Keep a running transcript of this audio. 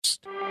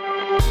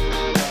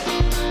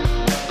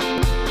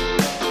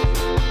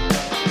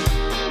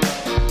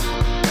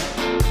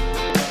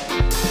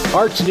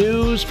Arts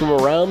news from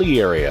around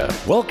the area.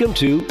 Welcome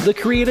to The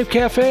Creative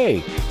Cafe,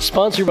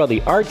 sponsored by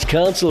the Arts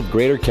Council of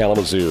Greater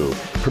Kalamazoo,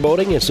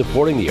 promoting and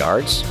supporting the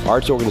arts,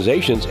 arts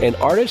organizations, and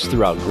artists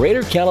throughout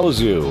Greater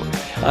Kalamazoo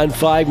on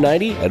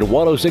 590 and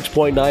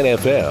 106.9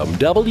 FM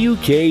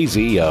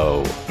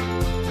WKZO.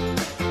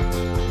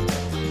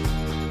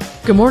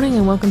 Good morning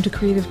and welcome to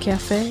Creative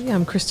Cafe.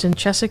 I'm Kristen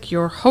Chesick,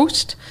 your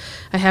host.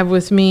 I have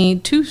with me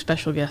two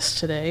special guests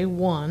today.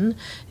 One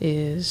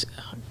is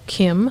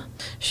Kim.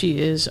 She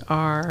is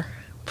our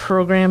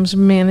programs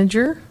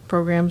manager,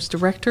 programs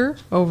director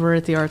over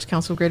at the Arts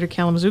Council of Greater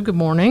Kalamazoo. Good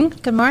morning.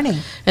 Good morning.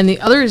 And the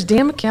other is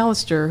Dan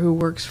McAllister, who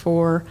works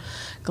for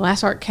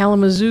Glass Art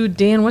Kalamazoo.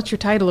 Dan, what's your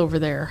title over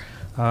there?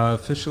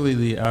 Officially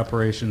the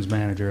operations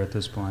manager at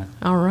this point.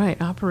 All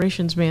right,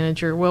 operations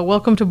manager. Well,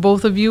 welcome to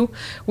both of you.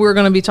 We're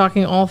going to be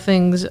talking all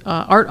things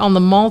art on the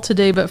mall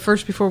today, but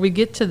first, before we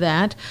get to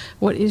that,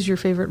 what is your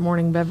favorite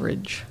morning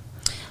beverage?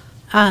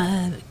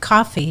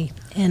 Coffee,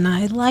 and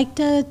I like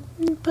to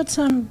put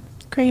some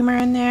creamer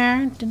in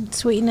there and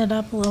sweeten it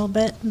up a little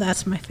bit.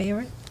 That's my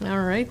favorite.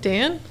 All right,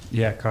 Dan?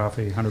 Yeah,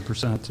 coffee,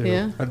 100% too.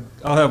 Yeah.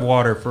 I'll have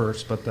water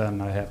first, but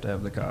then I have to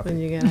have the coffee. Then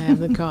you got to have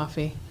the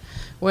coffee.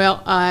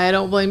 Well, I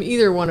don't blame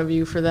either one of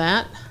you for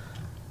that.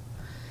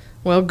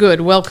 Well,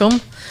 good.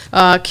 Welcome.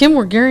 Kim,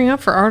 we're gearing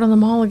up for Art on the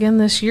Mall again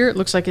this year. It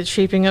looks like it's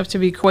shaping up to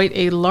be quite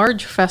a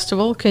large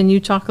festival. Can you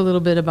talk a little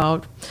bit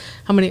about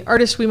how many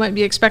artists we might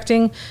be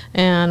expecting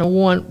and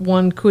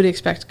one could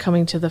expect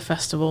coming to the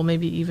festival,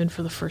 maybe even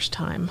for the first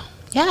time?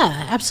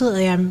 Yeah,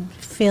 absolutely. I'm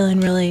feeling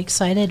really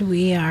excited.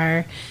 We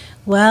are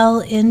well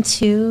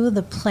into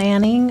the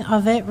planning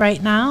of it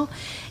right now.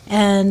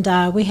 And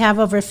we have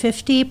over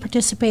 50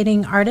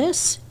 participating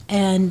artists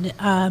and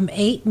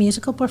 8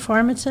 musical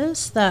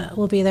performances that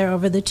will be there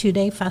over the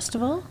 2-day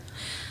festival.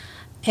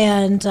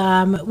 And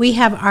we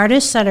have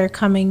artists that are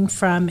coming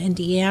from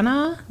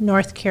Indiana,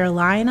 North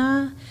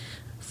Carolina,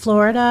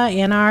 Florida,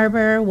 Ann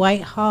Arbor,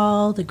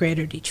 Whitehall, the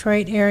greater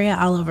Detroit area,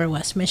 all over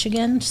West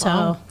Michigan. So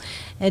wow.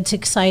 It's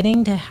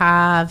exciting to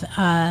have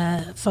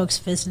folks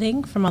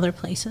visiting from other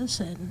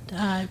places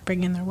and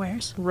bring in their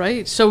wares.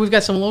 Right. So we've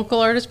got some local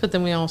artists, but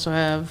then we also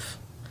have,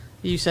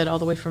 you said all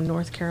the way from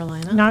North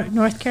Carolina?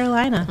 North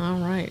Carolina.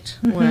 All right.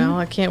 Mm-hmm. Well,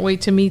 I can't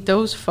wait to meet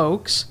those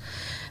folks.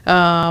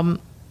 Dan,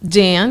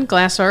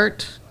 Glass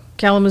Art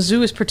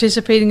Kalamazoo is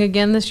participating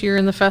again this year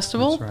in the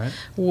festival.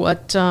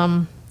 That's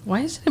right. Why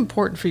is it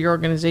important for your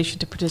organization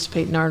to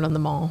participate in Art on the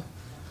Mall?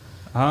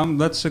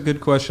 That's a good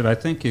question. I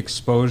think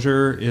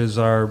exposure is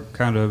our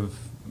kind of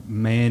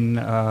main,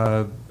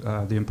 the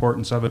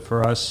importance of it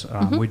for us.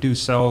 Mm-hmm. We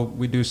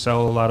do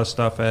sell a lot of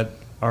stuff at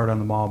Art on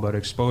the Mall, but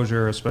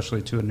exposure,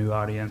 especially to a new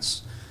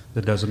audience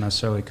that doesn't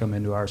necessarily come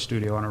into our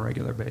studio on a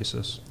regular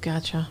basis.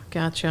 Gotcha.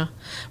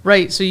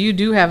 Right, so you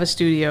do have a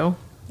studio.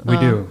 We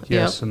do,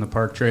 yes, yep. in the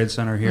Park Trade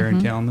Center here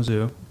in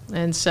Kalamazoo.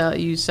 And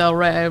you sell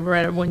right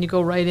when you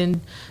go right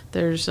in.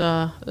 There's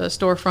a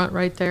storefront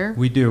right there.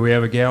 We do. We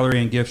have a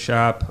gallery and gift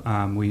shop.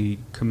 We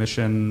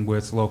commission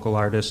with local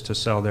artists to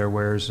sell their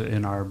wares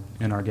in our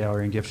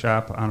gallery and gift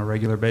shop on a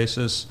regular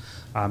basis.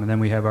 And then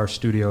we have our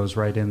studios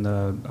right in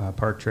the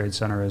Park Trade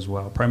Center as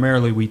well.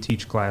 Primarily, we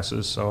teach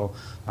classes, so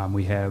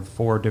we have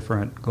 4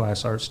 different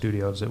glass art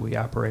studios that we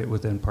operate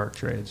within Park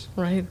Trades.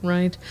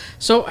 Right.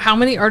 So how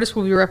many artists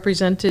will be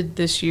represented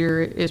this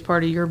year as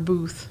part of your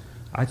booth?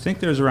 I think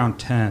there's around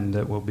 10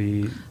 that will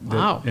be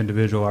Wow.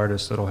 individual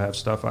artists that will have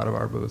stuff out of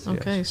our booth.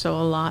 Okay, yes. So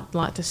a lot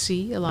to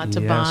see, a lot to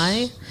Yes, buy.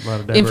 a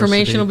lot of diversity.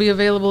 Information will be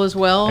available as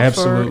well?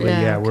 Absolutely,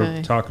 okay.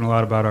 We're talking a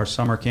lot about our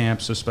summer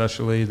camps,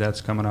 especially.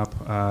 That's coming up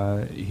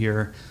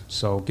here.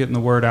 So getting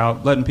the word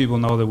out, letting people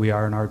know that we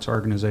are an arts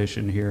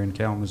organization here in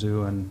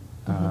Kalamazoo, and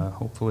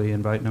hopefully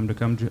inviting them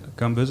to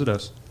come visit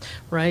us.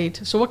 Right.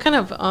 So what kind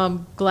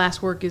of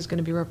glass work is going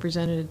to be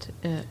represented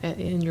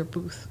in your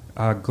booth?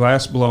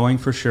 Glass blowing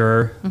for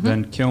sure,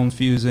 then kiln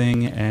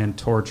fusing and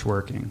torch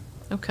working.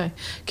 Okay.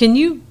 Can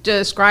you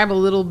describe a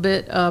little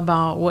bit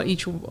about what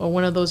each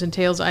one of those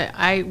entails?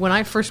 When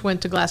I first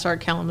went to Glass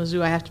Art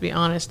Kalamazoo, I have to be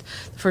honest,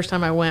 the first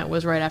time I went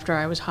was right after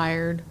I was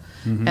hired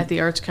at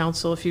the Arts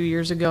Council a few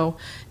years ago,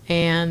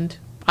 and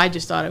I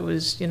just thought it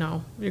was, you're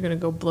going to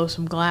go blow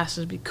some glass,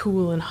 it'd be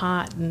cool and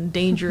hot and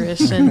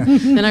dangerous, and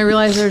then I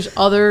realized there's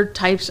other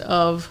types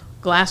of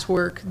glass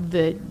work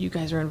that you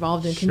guys are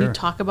involved in. Can you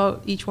talk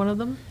about each one of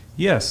them?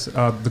 Yes,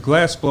 the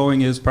glass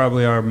blowing is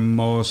probably our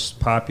most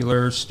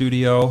popular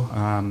studio,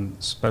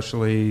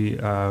 especially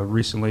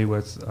recently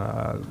with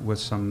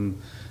some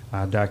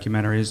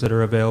documentaries that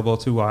are available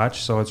to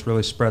watch. So it's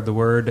really spread the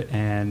word,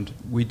 and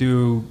we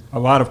do a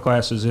lot of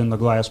classes in the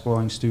glass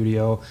blowing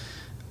studio.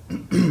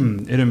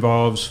 It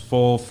involves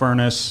full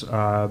furnace,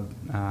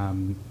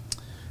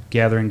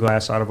 gathering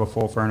glass out of a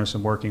full furnace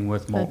and working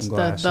with molten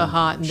glass. The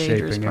hot and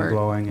dangerous shaping part. and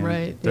blowing. And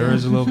right. there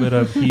is a little bit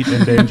of heat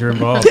and danger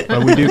involved,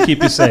 but we do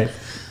keep you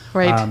safe.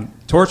 Right.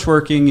 Torch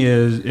working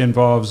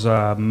involves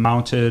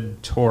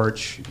mounted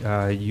torch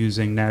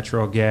using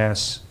natural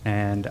gas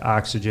and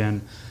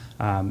oxygen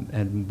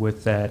And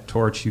with that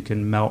torch, you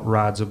can melt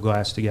rods of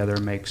glass together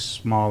and make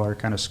smaller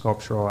kind of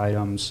sculptural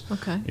items.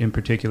 Okay. In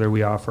particular,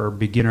 we offer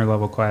beginner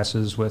level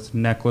classes with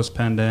necklace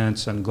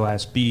pendants and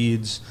glass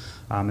beads,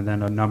 and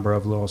then a number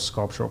of little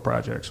sculptural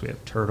projects. We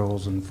have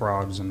turtles and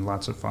frogs and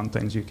lots of fun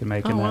things you can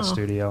make in that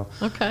studio.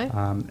 Okay.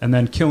 And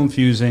then kiln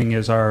fusing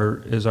is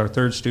our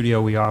third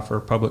studio we offer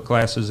public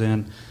classes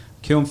in.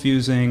 Kiln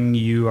fusing,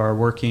 you are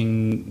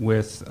working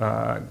with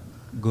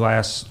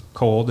glass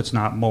cold. It's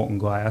not molten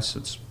glass.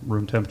 It's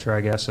room temperature,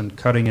 I guess, and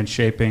cutting and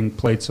shaping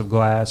plates of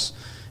glass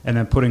and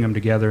then putting them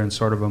together in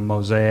sort of a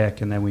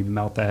mosaic, and then we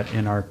melt that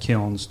in our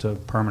kilns to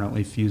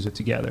permanently fuse it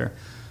together.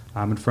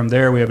 And from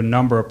there, we have a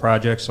number of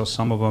projects. So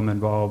some of them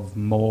involve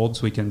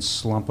molds. We can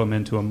slump them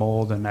into a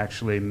mold and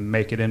actually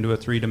make it into a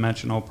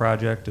three-dimensional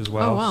project as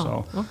well. Oh,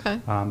 wow. So,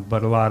 Okay.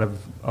 But a lot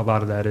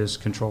of that is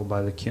controlled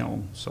by the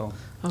kiln. So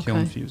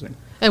kiln Okay. fusing.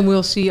 And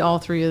we'll see all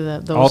three of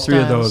those. All three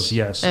of styles those,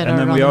 yes. at And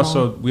then Art we on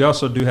the Mall.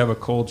 also do have a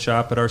cold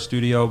shop at our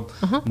studio.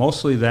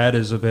 Mostly that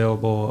is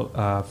available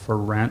for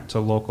rent to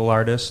local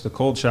artists. The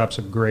cold shop's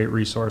a great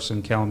resource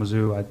in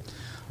Kalamazoo.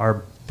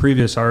 Our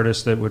previous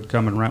artists that would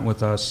come and rent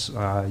with us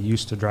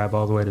used to drive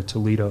all the way to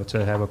Toledo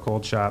to have a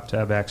cold shop, to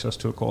have access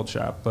to a cold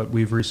shop. But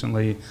we've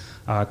recently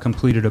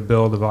completed a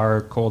build of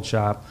our cold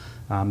shop.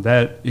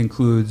 That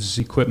includes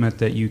equipment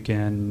that you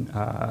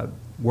can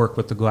work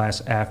with the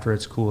glass after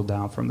it's cooled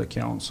down from the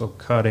kiln. So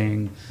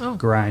cutting,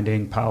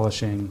 grinding,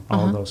 polishing,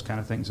 all of those kind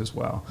of things as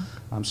well.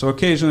 So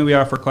occasionally we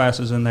offer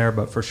classes in there,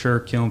 but for sure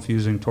kiln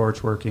fusing,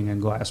 torch working,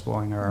 and glass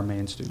blowing are our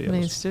main studios.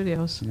 Main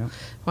studios. Yep.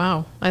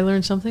 Wow, I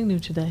learned something new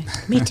today.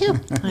 Me too.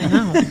 I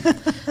know.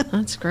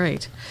 That's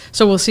great.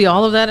 So we'll see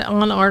all of that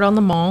on Art on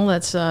the Mall.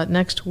 That's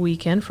next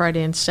weekend,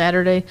 Friday and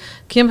Saturday.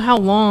 Kim, how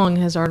long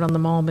has Art on the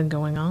Mall been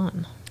going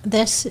on?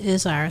 This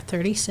is our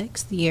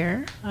 36th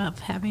year of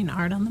having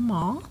Art on the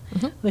Mall,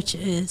 which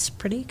is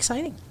pretty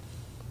exciting.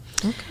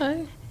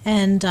 Okay.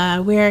 And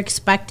we're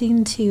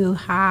expecting to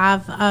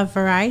have a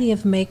variety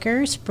of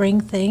makers bring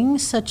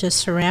things such as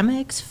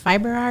ceramics,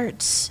 fiber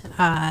arts,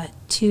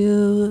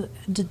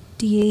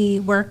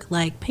 2D work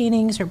like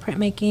paintings or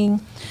printmaking,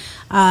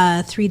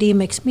 3D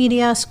mixed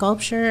media,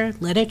 sculpture,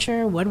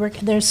 literature, woodwork.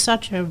 There's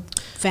such a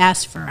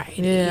vast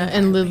variety. Yeah,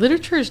 and the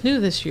literature is new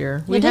this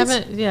year. We It is.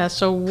 haven't, yeah,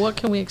 so what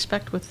can we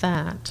expect with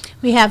that?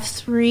 We have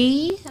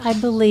 3, I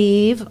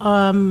believe,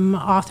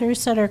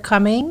 authors that are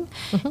coming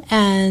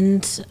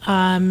and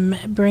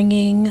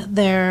bringing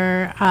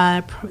their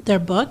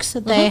books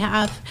that they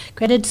have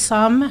created.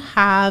 Some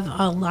have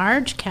a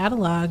large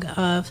catalog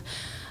of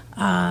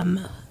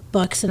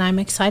books, and I'm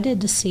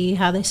excited to see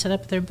how they set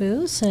up their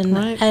booths. And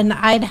Right. and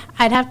I'd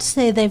have to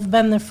say they've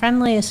been the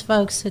friendliest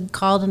folks. Had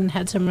called and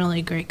had some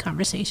really great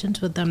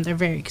conversations with them. They're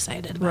very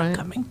excited about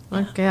coming.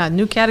 Okay, yeah,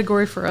 new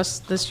category for us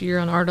this year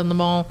on Art on the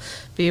Mall,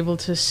 be able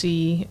to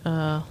see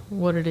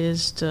what it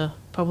is to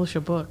publish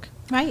a book.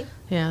 Right.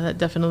 Yeah, that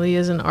definitely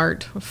is an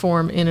art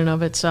form in and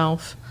of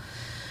itself.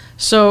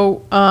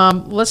 So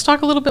let's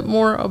talk a little bit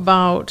more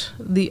about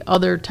the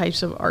other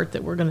types of art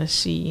that we're going to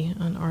see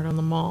on Art on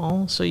the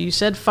Mall. So you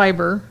said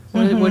fiber.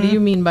 What do you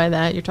mean by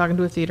that? You're talking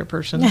to a theater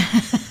person.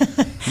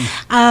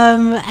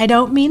 I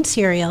don't mean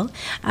cereal.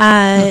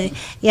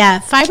 Yeah,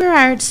 fiber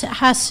arts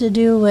has to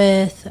do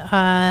with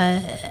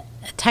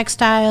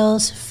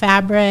textiles,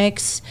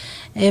 fabrics.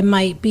 It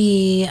might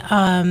be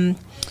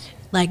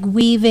like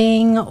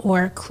weaving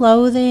or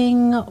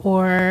clothing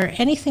or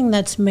anything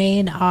that's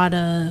made out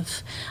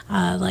of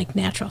like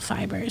natural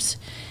fibers.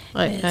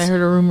 I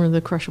heard a rumor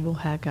the Crushable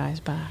Hat guy's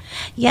back.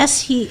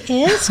 Yes, he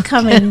is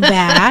coming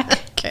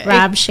back, Okay.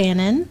 Rob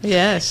Shannon.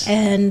 Yes.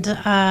 And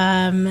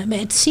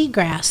it's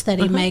seagrass that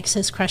he makes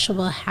his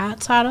crushable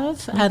hats out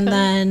of, and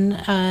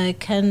then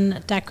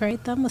can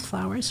decorate them with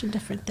flowers or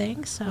different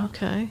things. So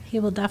Okay. he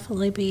will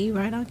definitely be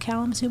right on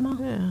Kalamazoo Mall.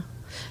 Yeah.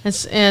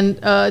 And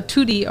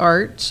 2D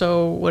art,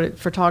 so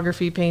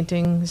photography,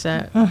 painting, is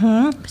that?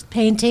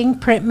 Painting,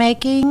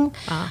 printmaking.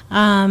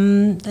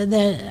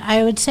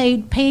 I would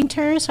say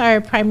painters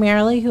are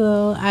primarily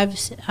who I've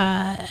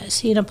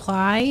seen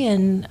apply,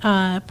 and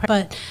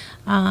but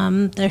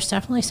there's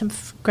definitely some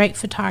great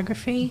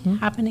photography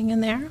happening in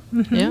there.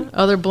 Yeah.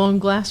 Other blown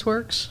glass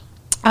works?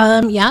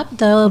 Yep,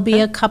 there'll be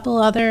a couple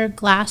other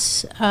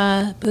glass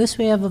booths.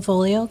 We have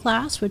Avolio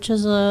Glass, which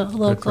is a Good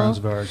local, friends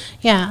of ours.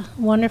 yeah,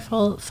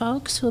 wonderful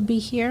folks will be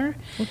here,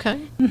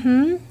 Okay.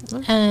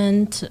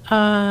 and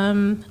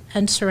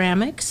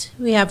ceramics.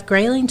 We have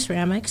Grayling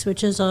Ceramics,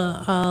 which is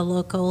a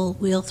local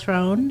wheel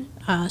thrown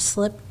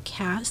slip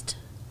cast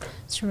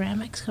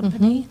ceramics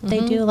company. They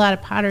do a lot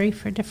of pottery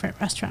for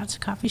different restaurants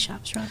and coffee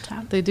shops around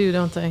town. They do,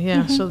 don't they?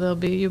 Yeah. So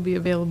you'll be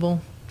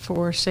available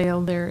for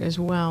sale there as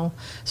well.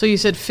 So you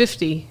said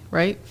 50,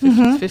 right?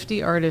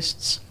 50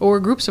 artists or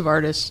groups of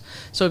artists.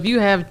 So if you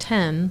have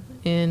 10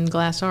 in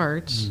glass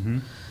arts,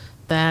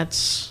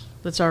 that's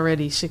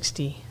already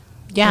 60.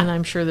 Yeah. And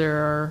I'm sure there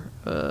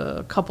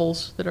are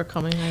couples that are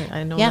coming.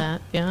 I know Yeah.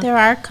 that. Yeah. There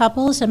are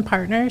couples and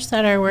partners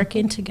that are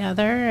working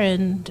together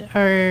and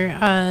are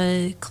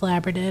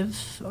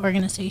collaborative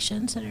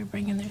organizations that are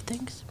bringing their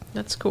things.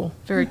 That's cool.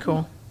 Very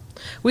cool.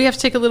 We have to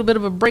take a little bit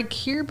of a break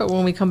here, but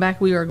when we come back,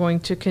 we are going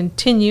to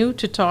continue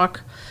to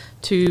talk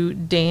to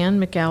Dan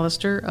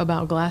McAllister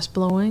about glass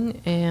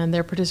blowing and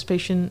their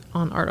participation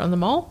on Art on the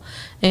Mall,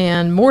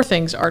 and more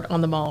things Art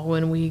on the Mall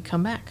when we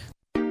come back.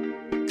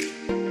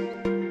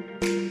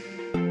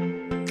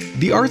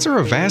 The arts are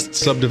a vast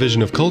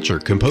subdivision of culture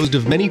composed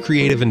of many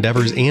creative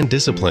endeavors and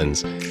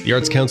disciplines. The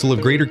Arts Council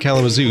of Greater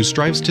Kalamazoo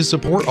strives to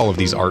support all of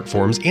these art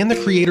forms and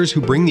the creators who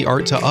bring the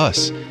art to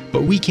us,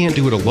 but we can't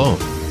do it alone.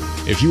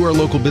 If you are a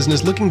local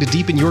business looking to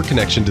deepen your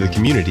connection to the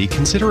community,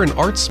 consider an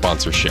arts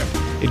sponsorship.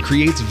 It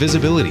creates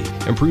visibility,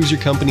 improves your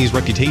company's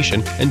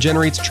reputation, and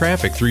generates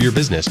traffic through your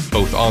business,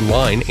 both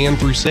online and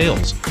through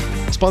sales.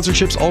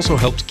 Sponsorships also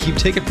help to keep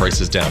ticket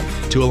prices down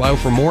to allow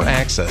for more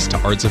access to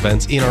arts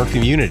events in our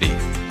community.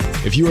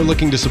 If you are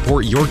looking to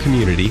support your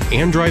community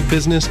and drive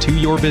business to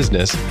your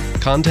business,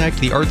 contact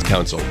the Arts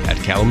Council at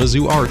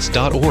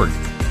kalamazooarts.org.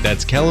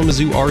 That's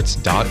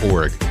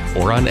kalamazooarts.org,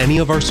 or on any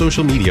of our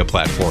social media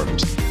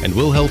platforms, and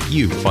we'll help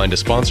you find a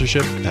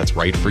sponsorship that's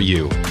right for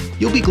you.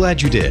 You'll be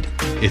glad you did.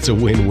 It's a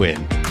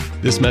win-win.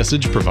 This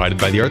message provided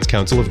by the Arts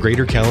Council of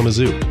Greater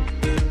Kalamazoo.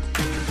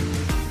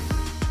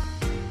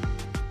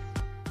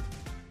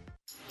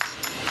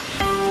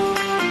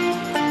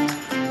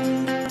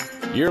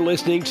 You're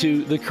listening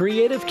to The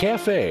Creative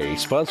Cafe,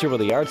 sponsored by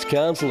the Arts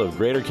Council of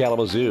Greater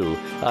Kalamazoo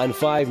on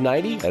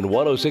 590 and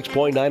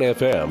 106.9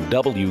 FM,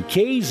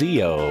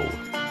 WKZO.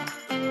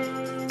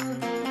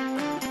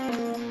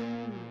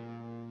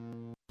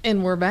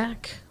 And we're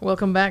back.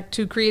 Welcome back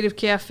to Creative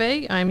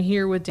Cafe. I'm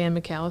here with Dan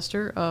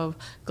McAllister of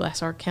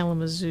Glass Art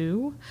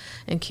Kalamazoo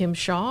and Kim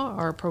Shaw,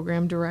 our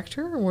program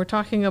director. And we're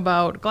talking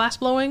about glass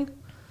blowing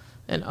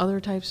and other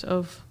types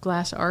of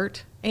glass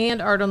art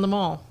and Art on the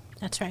Mall.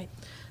 That's right.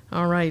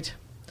 All right.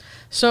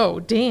 So,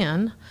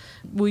 Dan,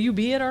 will you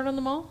be at Art on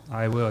the Mall?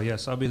 I will,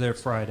 yes. I'll be there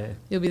Friday.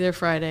 You'll be there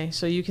Friday.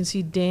 So you can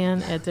see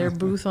Dan at their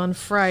booth on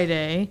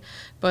Friday.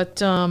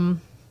 But I'm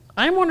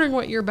wondering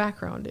what your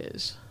background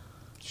is.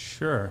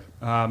 Sure.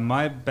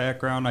 My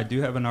background, I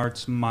do have an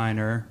arts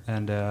minor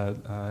and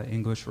an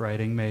English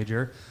writing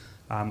major.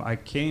 I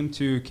came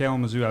to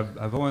Kalamazoo.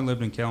 I've only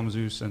lived in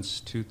Kalamazoo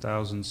since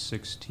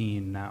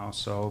 2016 now,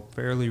 so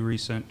fairly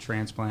recent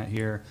transplant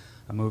here.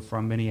 I moved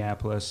from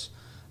Minneapolis.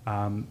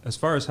 As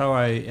far as how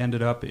I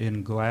ended up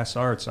in glass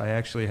arts, I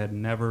actually had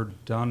never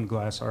done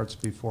glass arts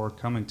before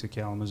coming to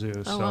Kalamazoo,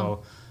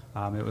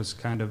 it was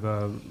kind of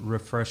a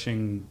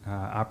refreshing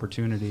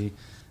opportunity.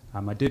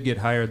 I did get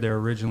hired there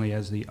originally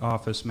as the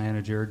office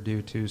manager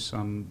due to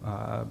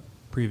some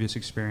previous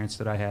experience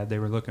that I had. They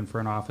were looking for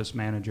an office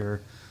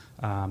manager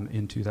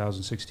in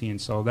 2016,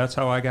 so that's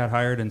how I got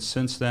hired, and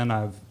since then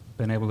I've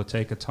been able to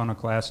take a ton of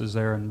classes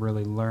there and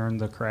really learn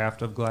the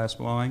craft of glass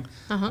blowing.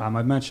 I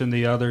mentioned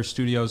the other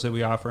studios that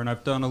we offer, and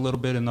I've done a little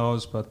bit in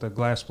those, but the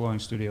glass blowing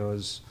studio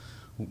is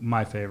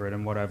my favorite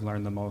and what I've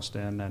learned the most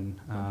in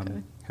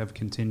and have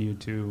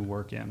continued to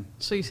work in.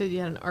 So you said you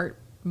had an art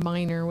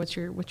minor. What's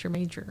your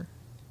major?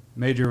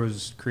 Major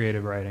was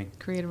creative writing.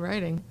 Creative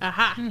writing.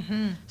 Aha!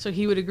 Mm-hmm. So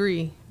he would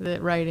agree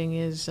that writing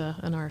is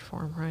an art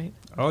form, right?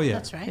 Oh, yeah.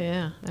 That's right.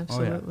 Yeah,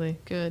 absolutely. Oh,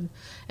 yeah. Good.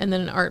 And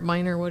then an art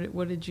minor,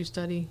 what did you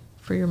study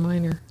for your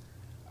minor?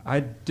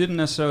 I didn't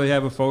necessarily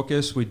have a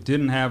focus. We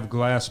didn't have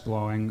glass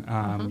blowing,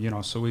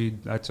 so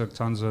I took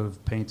tons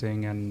of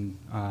painting and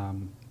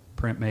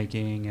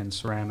printmaking and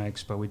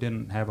ceramics, but we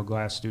didn't have a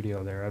glass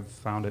studio there. I've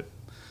found it,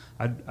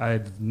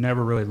 I've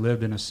never really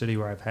lived in a city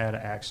where I've had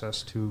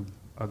access to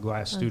a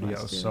glass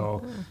studio,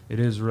 so it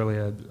is really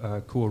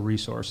a cool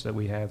resource that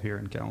we have here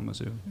in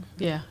Kalamazoo.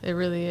 Yeah, it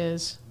really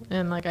is.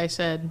 And like I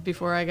said,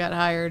 before I got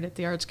hired at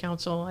the Arts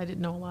Council, I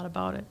didn't know a lot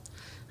about it.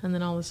 And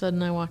then all of a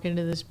sudden I walk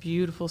into this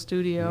beautiful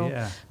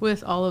studio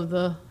with all of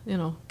the,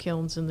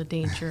 kilns and the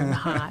danger and the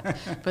hot,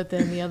 but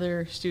then the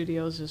other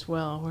studios as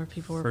well where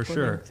people were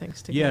putting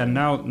things together. Yeah,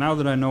 now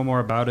that I know more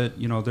about it,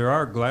 there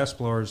are glass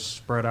blowers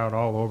spread out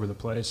all over the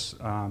place,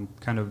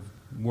 kind of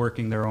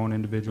working their own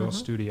individual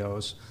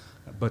studios.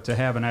 But to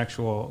have an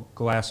actual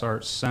glass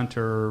art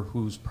center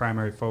whose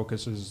primary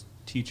focus is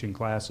teaching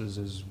classes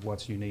is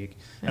what's unique.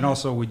 And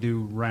also we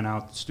do rent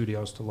out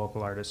studios to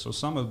local artists. So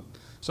some of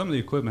the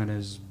equipment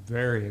is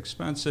very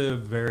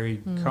expensive,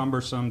 very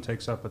cumbersome,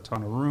 takes up a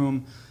ton of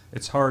room.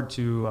 It's hard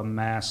to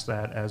amass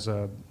that as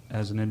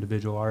an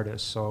individual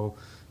artist. So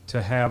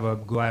to have a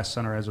glass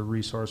center as a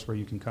resource where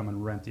you can come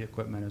and rent the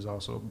equipment is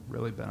also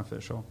really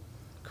beneficial.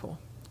 Cool.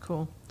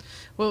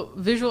 Well,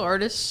 visual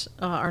artists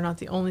are not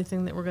the only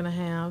thing that we're going to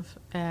have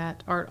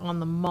at Art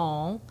on the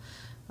Mall.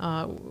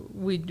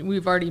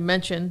 We've already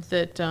mentioned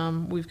that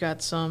we've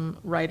got some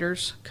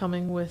writers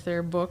coming with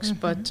their books,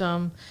 but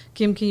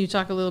Kim, can you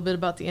talk a little bit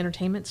about the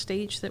entertainment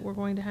stage that we're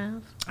going to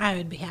have? I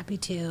would be happy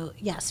to.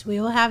 Yes, we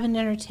will have an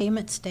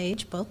entertainment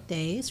stage both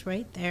days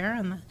right there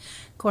on the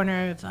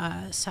corner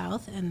of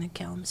South and the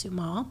Kalamazoo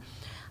Mall.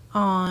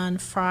 On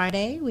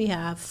Friday, we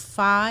have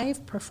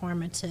 5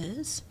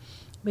 performances.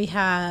 We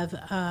have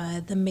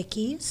the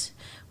Mickeys,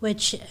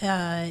 which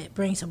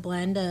brings a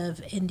blend of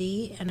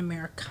indie and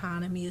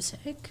Americana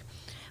music.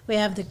 We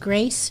have the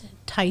Grace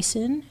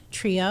Tyson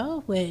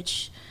Trio,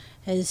 which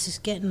is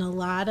getting a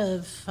lot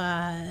of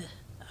a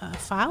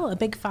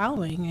big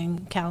following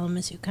in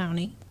Kalamazoo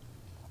County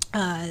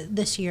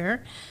this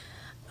year.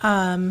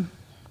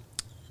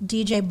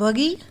 DJ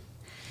Boogie,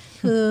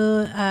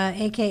 who,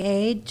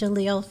 AKA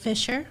Jaleel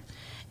Fisher,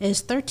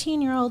 is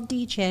 13-year-old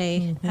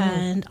DJ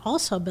and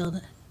also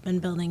been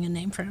building a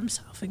name for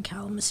himself in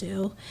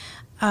Kalamazoo.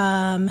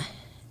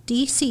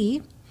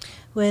 DC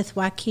with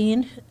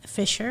Joaquin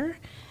Fisher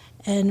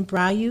and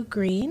Brayu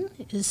Green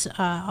is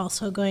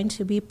also going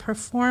to be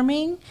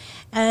performing.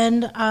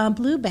 And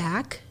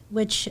Blueback,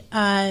 which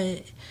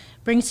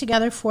brings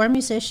together 4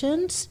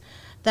 musicians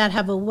that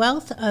have a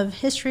wealth of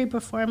history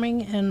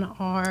performing in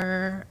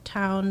our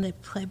town. They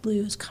play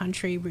blues,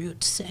 country,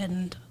 roots,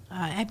 and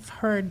I've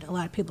heard a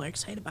lot of people are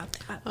excited about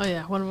that. Oh,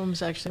 yeah. One of them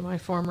is actually my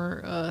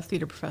former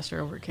theater professor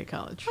over at K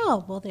College.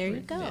 Oh, well, there you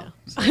go.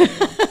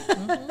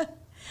 Yeah.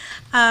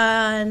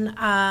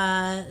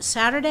 On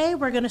Saturday,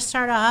 we're going to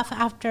start off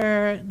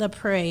after the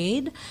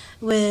parade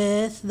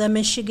with the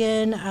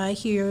Michigan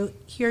Hiryu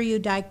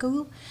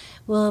Daiku.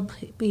 We'll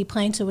be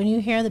playing, so when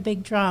you hear the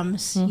big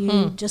drums,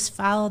 you just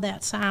follow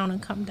that sound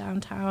and come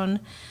downtown.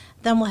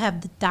 Then we'll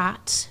have the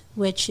Dots,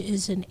 which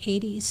is an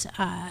 80s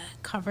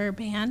cover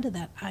band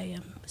that I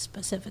am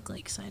specifically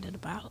excited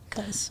about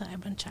because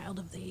I'm a child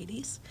of the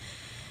 80s.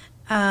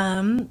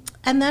 And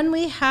then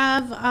we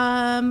have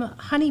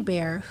Honey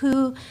Bear,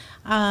 who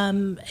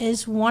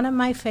is one of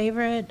my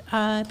favorite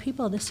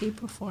people to see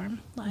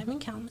perform live in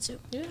Kalamazoo.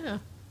 Yeah.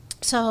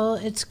 So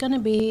it's going to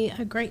be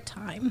a great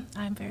time.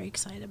 I'm very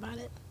excited about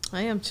it.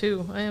 I am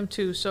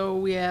too. So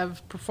we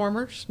have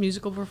performers,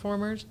 musical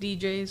performers,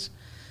 DJs,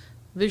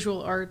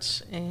 visual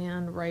arts,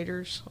 and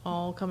writers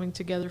all coming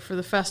together for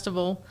the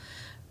festival.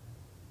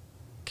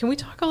 Can we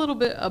talk a little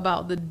bit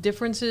about the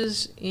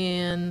differences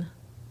in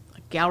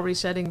a gallery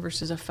setting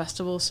versus a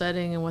festival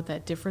setting and what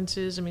that difference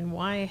is? I mean,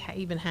 why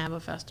even have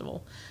a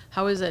festival?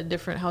 How is that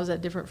different? How is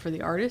that different for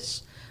the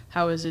artists?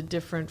 How is it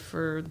different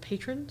for the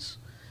patrons?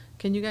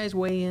 Can you guys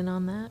weigh in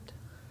on that?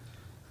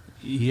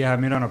 Yeah, I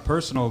mean, on a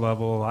personal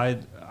level, I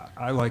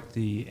like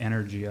the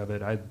energy of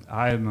it.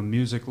 I am a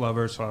music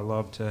lover, so I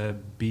love to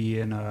be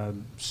in a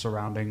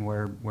surrounding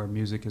where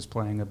music is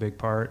playing a big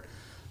part.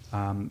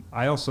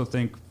 I also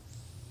think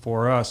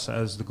for us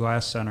as the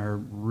Glass Center,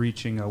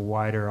 reaching a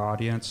wider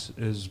audience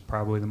is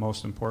probably the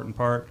most important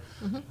part.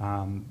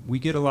 We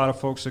get a lot of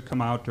folks that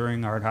come out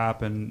during Art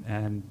Hop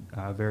and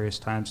various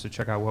times to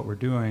check out what we're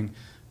doing.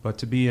 But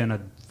to be in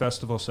a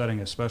festival setting,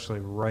 especially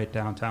right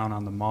downtown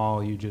on the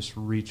mall, you just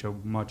reach a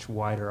much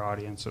wider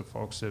audience of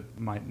folks that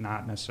might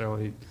not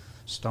necessarily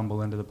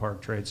stumble into the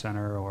Park Trade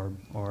Center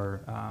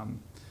or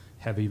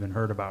have even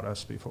heard about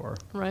us before.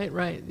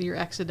 Right. Your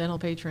accidental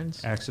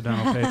patrons.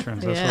 Accidental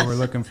patrons, that's Yes. what we're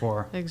looking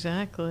for.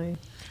 Exactly.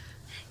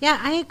 Yeah,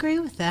 I agree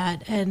with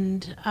that.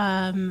 And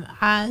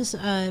as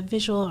a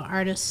visual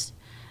artist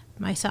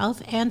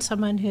myself and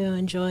someone who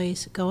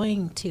enjoys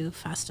going to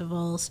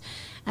festivals,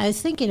 I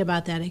was thinking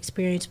about that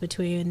experience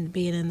between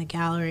being in the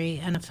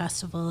gallery and a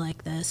festival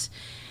like this.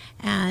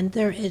 And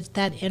there is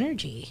that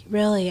energy,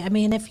 really. I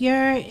mean, if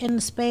you're in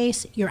the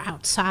space, you're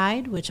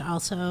outside, which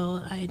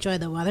also I enjoy.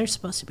 The weather's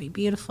supposed to be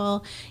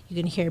beautiful. You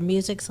can hear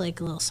music's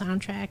like a little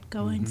soundtrack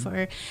going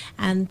for,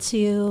 and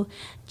to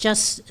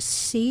just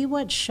see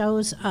what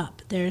shows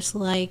up. There's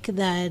like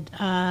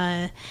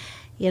that,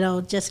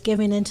 just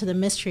giving into the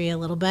mystery a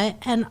little bit.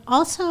 And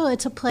also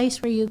it's a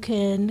place where you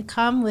can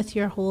come with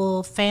your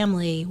whole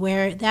family,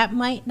 where that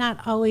might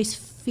not always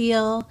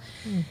feel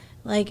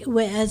like,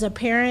 as a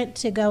parent,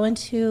 to go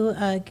into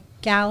a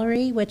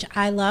gallery, which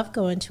I love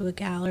going to a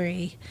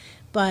gallery,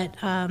 but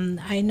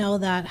I know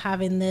that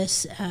having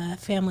this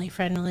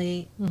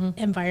family-friendly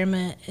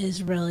environment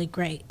is really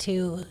great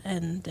too,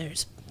 and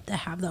there's to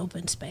have the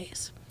open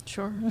space.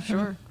 Sure.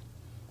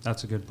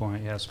 That's a good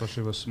point, yeah,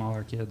 especially with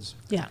smaller kids.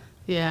 Yeah.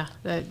 Yeah,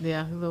 a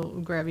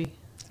little grabby.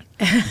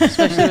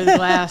 Especially with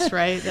glass,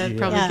 right? That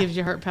probably gives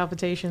you heart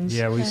palpitations.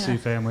 Yeah, we see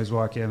families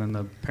walk in and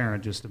the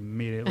parent just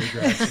immediately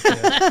grabs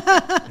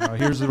the kid.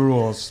 Here's the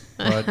rules.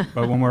 But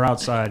when we're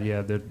outside,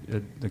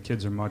 the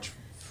kids are much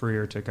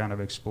freer to kind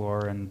of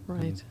explore and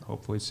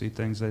hopefully see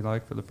things they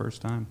like for the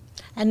first time.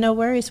 And no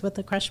worries with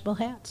the crushable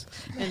hats.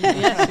 And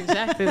yes,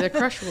 exactly. They're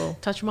crushable.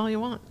 Touch them all you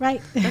want.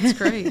 Right. That's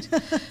great.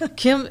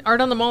 Kim,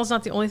 Art on the Mall is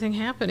not the only thing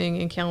happening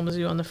in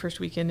Kalamazoo on the first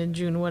weekend in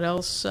June. What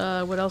else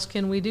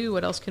can we do?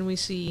 What else can we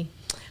see?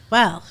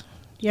 Well,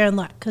 you're in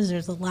luck because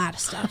there's a lot of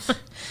stuff.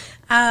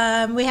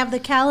 We have the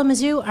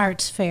Kalamazoo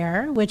Arts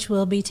Fair, which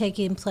will be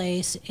taking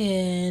place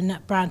in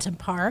Bronson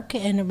Park,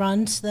 and it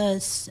runs the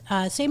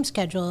same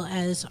schedule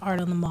as Art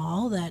on the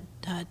Mall, that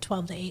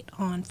 12 to 8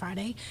 on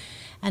Friday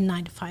and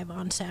 9 to 5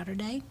 on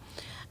Saturday.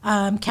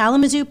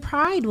 Kalamazoo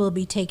Pride will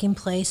be taking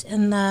place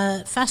in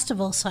the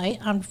festival site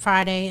on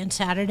Friday and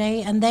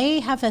Saturday, and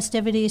they have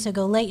festivities that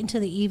go late into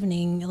the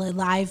evening,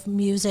 live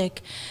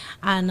music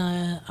on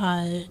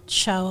a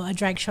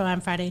drag show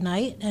on Friday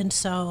night, and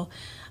so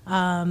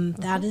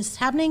that is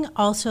happening.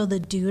 Also, the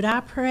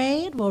Doodah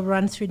Parade will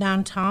run through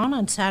downtown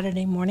on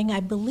Saturday morning. I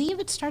believe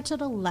it starts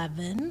at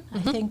 11. I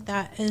think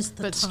that is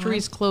the But time.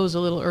 streets close a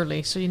little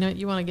early, so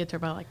you want to get there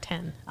by like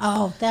 10.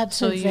 Oh,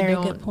 that's a very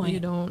good point. You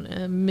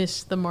don't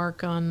miss the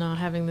mark on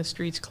having the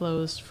streets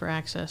closed for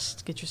access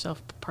to get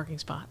yourself a parking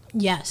spot.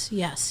 Yes,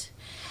 yes.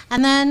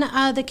 And then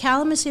the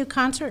Kalamazoo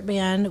Concert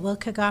Band will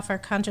kick off our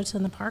concerts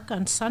in the park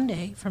on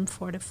Sunday from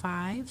 4 to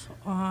 5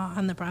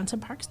 on the Bronson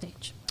Park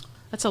stage.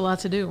 That's a lot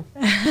to do.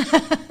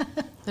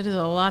 That is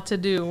a lot to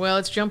do. Well,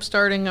 it's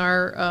jump-starting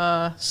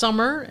our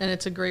summer, and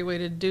it's a great way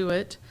to do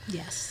it.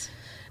 Yes.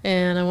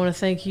 And I want to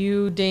thank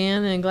you,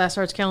 Dan, and Glass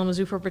Arts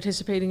Kalamazoo for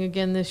participating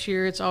again this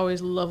year. It's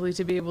always lovely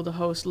to be able to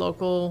host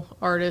local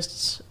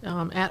artists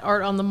at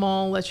Art on the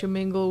Mall, let you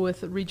mingle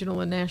with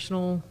regional and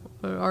national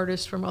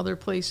artists from other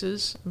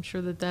places. I'm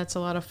sure that that's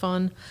a lot of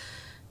fun.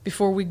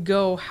 Before we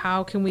go,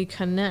 how can we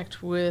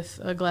connect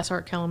with Glass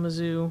Art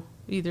Kalamazoo,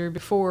 either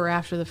before or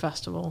after the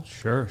festival?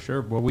 Sure.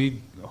 Well,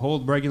 we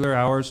hold regular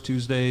hours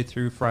Tuesday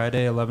through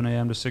Friday, 11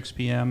 a.m. to 6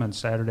 p.m., and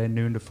Saturday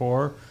noon to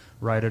 4,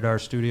 right at our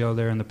studio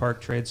there in the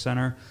Park Trade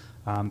Center.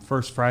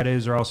 First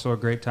Fridays are also a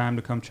great time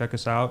to come check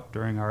us out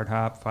during Art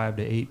Hop, 5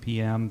 to 8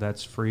 p.m.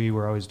 That's free.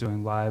 We're always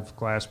doing live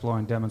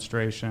glass-blowing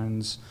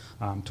demonstrations,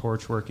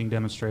 torch-working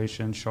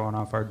demonstrations, showing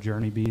off our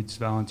Journey Beads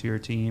volunteer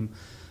team.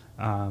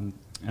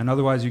 And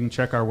otherwise, you can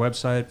check our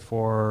website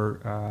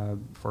for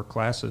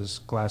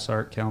classes,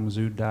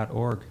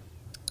 glassartkalamazoo.org.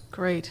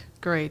 Great.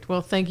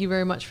 Well, thank you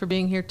very much for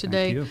being here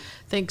today. Thank you.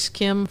 Thanks,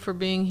 Kim, for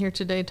being here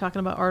today talking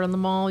about Art on the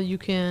Mall. You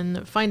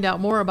can find out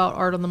more about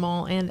Art on the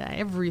Mall and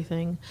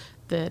everything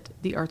that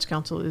the Arts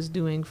Council is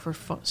doing for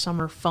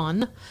summer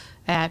fun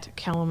at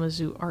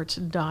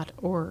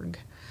kalamazooarts.org.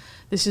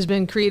 This has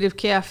been Creative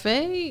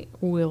Cafe.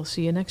 We'll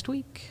see you next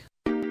week.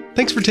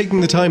 Thanks for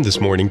taking the time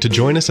this morning to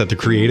join us at the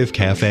Creative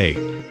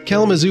Cafe.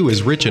 Kalamazoo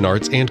is rich in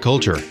arts and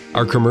culture.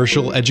 Our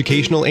commercial,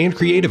 educational, and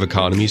creative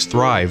economies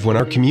thrive when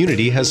our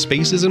community has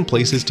spaces and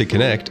places to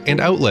connect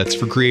and outlets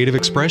for creative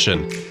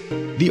expression.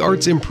 The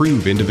arts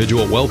improve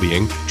individual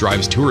well-being,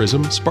 drives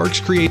tourism, sparks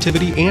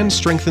creativity, and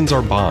strengthens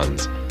our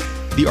bonds.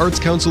 The Arts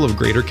Council of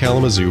Greater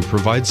Kalamazoo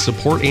provides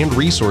support and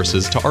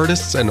resources to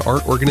artists and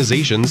art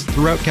organizations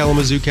throughout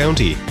Kalamazoo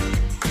County.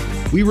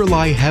 We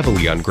rely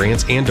heavily on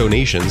grants and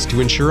donations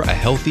to ensure a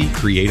healthy,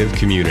 creative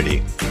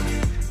community.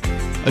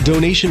 A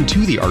donation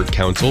to the Art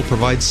Council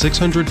provides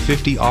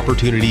 650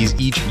 opportunities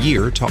each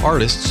year to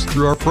artists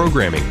through our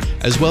programming,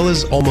 as well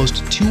as almost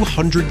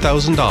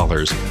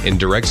 $200,000 in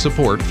direct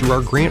support through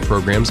our grant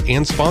programs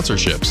and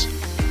sponsorships.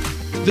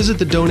 Visit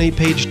the donate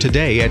page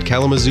today at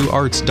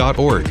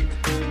kalamazooarts.org.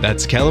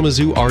 That's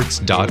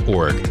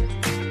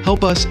kalamazooarts.org.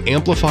 Help us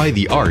amplify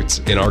the arts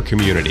in our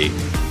community.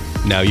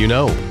 Now you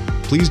know.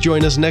 Please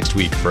join us next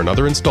week for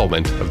another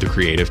installment of the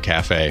Creative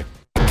Cafe.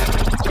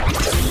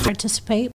 Participate